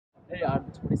Hey, I'm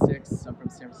 26. I'm from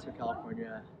San Francisco,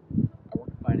 California. I work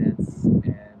in finance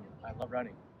and I love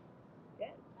running. Good.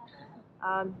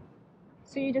 Um,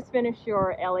 so you just finished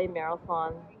your LA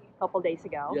marathon a couple days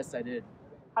ago. Yes, I did.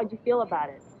 How'd you feel about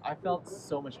it? I felt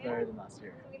so much better than last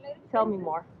year. Tell me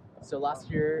more. So last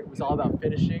year it was all about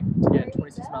finishing to get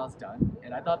 26 miles done,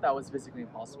 and I thought that was physically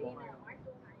impossible.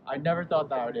 I never thought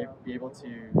that I would be able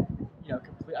to,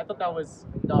 complete. I thought that was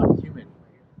not human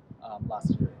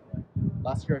last year.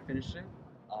 Last year I finished it,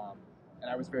 and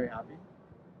I was very happy.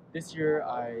 This year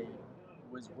I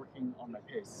was working on my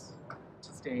pace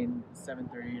to stay in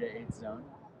 7:30 to 8 zone,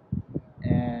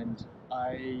 and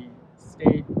I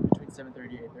stayed between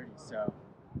 7:30 to 8:30. So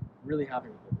really happy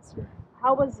with it this year.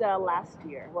 How was last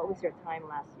year? What was your time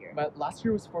last year? But last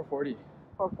year was 4:40.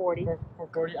 4:40.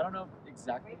 4:40. I don't know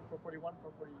exactly 4:41,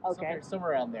 4:40, Okay.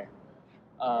 somewhere around there.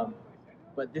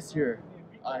 But this year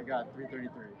I got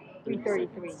 3:33.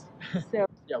 3:33. So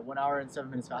Yeah, 1 hour and 7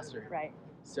 minutes faster. right.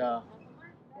 So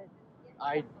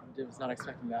I was not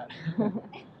expecting that.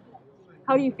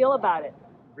 How do you feel about it?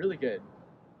 Really good,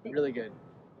 really good.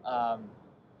 Um,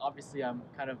 Obviously, I'm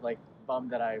kind of like bummed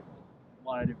that I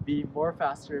wanted to be more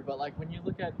faster, but like when you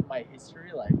look at my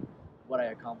history, like what I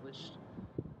accomplished,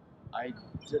 I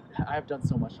I have done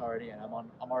so much already, and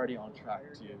I'm already on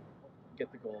track to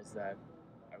get the goals that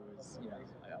I was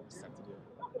set to do.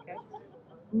 Okay.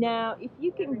 Now, if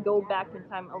you can go back in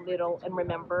time a little and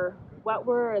remember, what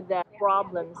were the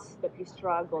problems that you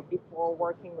struggled before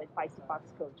working with Feisty Fox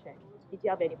Coaching? Did you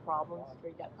have any problems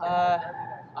during that time?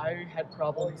 I had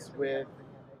problems with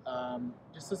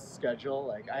just the schedule.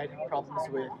 Like I had problems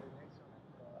with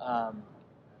um,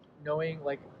 knowing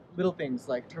like little things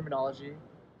like terminology.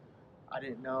 I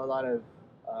didn't know a lot of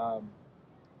um,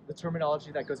 the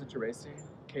terminology that goes into racing,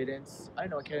 cadence. I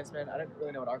didn't know what cadence meant. I didn't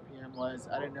really know what RPM was.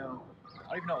 I didn't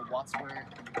even know what watts were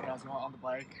when I was on the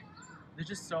bike. There's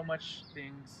just so much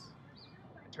things,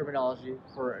 terminology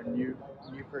for a new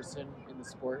person in the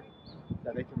sport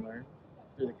that they can learn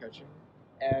through the coaching.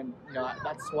 And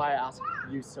that's why I asked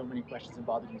you so many questions and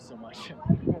bothered you so much.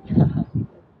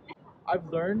 I've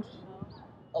learned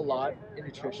a lot in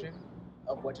nutrition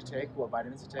of what to take, what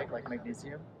vitamins to take, like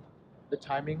magnesium, the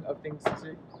timing of things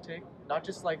to take, not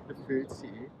just like the foods to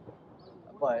eat,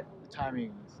 but the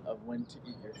timings of when to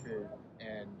eat your food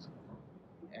and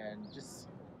just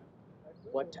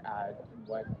what to add and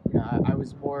what I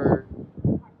was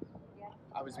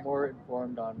more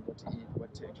informed on what to eat,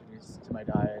 what to introduce to my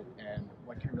diet, and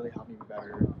what can really help me be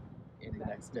better in the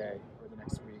next day or the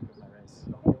next week of my race.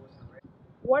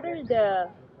 What are the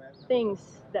things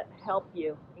that help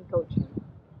you in coaching?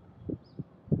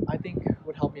 I think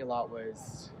what helped me a lot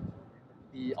was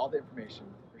all the information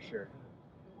for sure,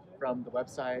 from the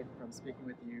website, from speaking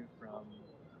with you, from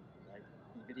like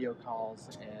the video calls,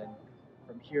 and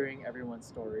from hearing everyone's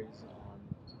stories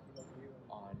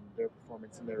on their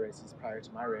performance in their races prior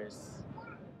to my race.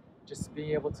 Just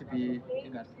being able to be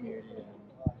in that community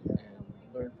and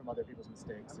learn from other people's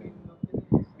mistakes and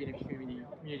be in a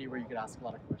community where you could ask a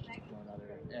lot of questions with one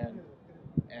another and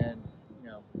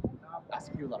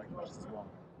ask you a lot of questions as well.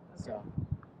 So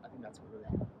I think that's what really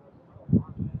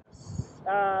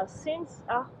helped. Since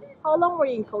how long were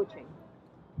you in coaching?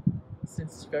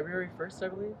 Since February 1st, I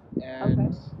believe,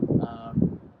 and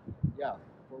yeah,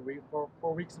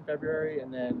 4 weeks in February,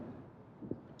 and then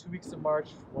 2 weeks of March,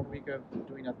 1 week of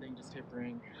doing nothing, just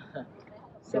tapering. So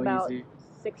So about easy.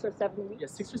 6 or 7 weeks. Yeah,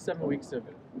 6 or 7 weeks of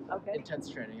Okay. intense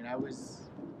training, and I was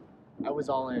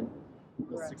all in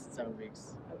those Right. 6 to 7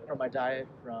 weeks, from my diet,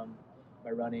 from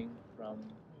my running, from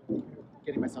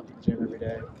getting myself to the gym every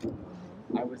day.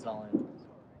 I was all in.